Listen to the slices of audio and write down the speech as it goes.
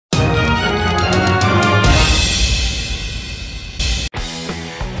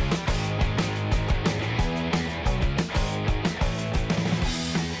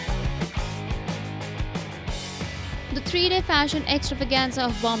Runway fashion extravaganza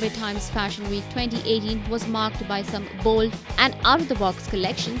of Bombay Times Fashion Week 2018 was marked by some bold and out-of-the-box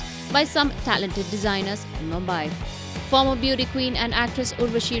collections by some talented designers in Mumbai. Former beauty queen and actress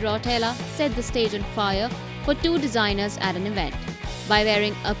Urvashi Rautela set the stage on fire for two designers at an event. By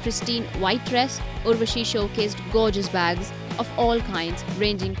wearing a pristine white dress, Urvashi showcased gorgeous bags of all kinds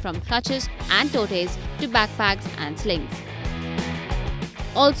ranging from clutches and totes to backpacks and slings.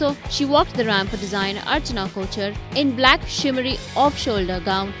 Also, she walked the ramp for designer Archana Kochar in black shimmery off-shoulder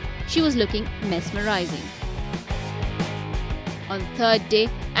gown. She was looking mesmerizing. On the third day,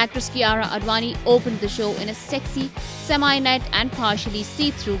 actress Kiara Advani opened the show in a sexy, semi-net and partially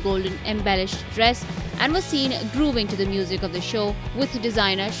see-through golden embellished dress and was seen grooving to the music of the show with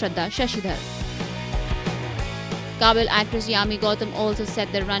designer Shraddha Shashidhar. Kaabil actress Yami Gautam also set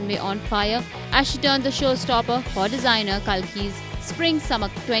the runway on fire as she turned the showstopper for designer Kalki's Spring-Summer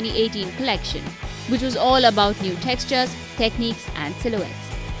 2018 collection, which was all about new textures, techniques and silhouettes.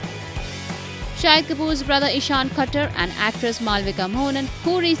 Shahid Kapoor's brother Ishan Khattar and actress Malvika Mohanan,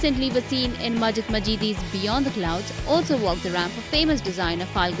 who recently was seen in Majid Majidi's Beyond the Clouds, also walked the ramp for famous designer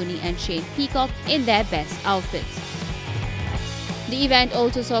Falguni and Shane Peacock in their best outfits. The event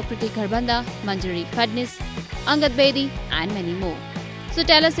also saw Kriti Kharbanda, Manjari Phadnis, Angad Bedi and many more. So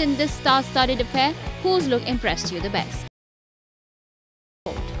tell us in this star-studded affair, whose look impressed you the best?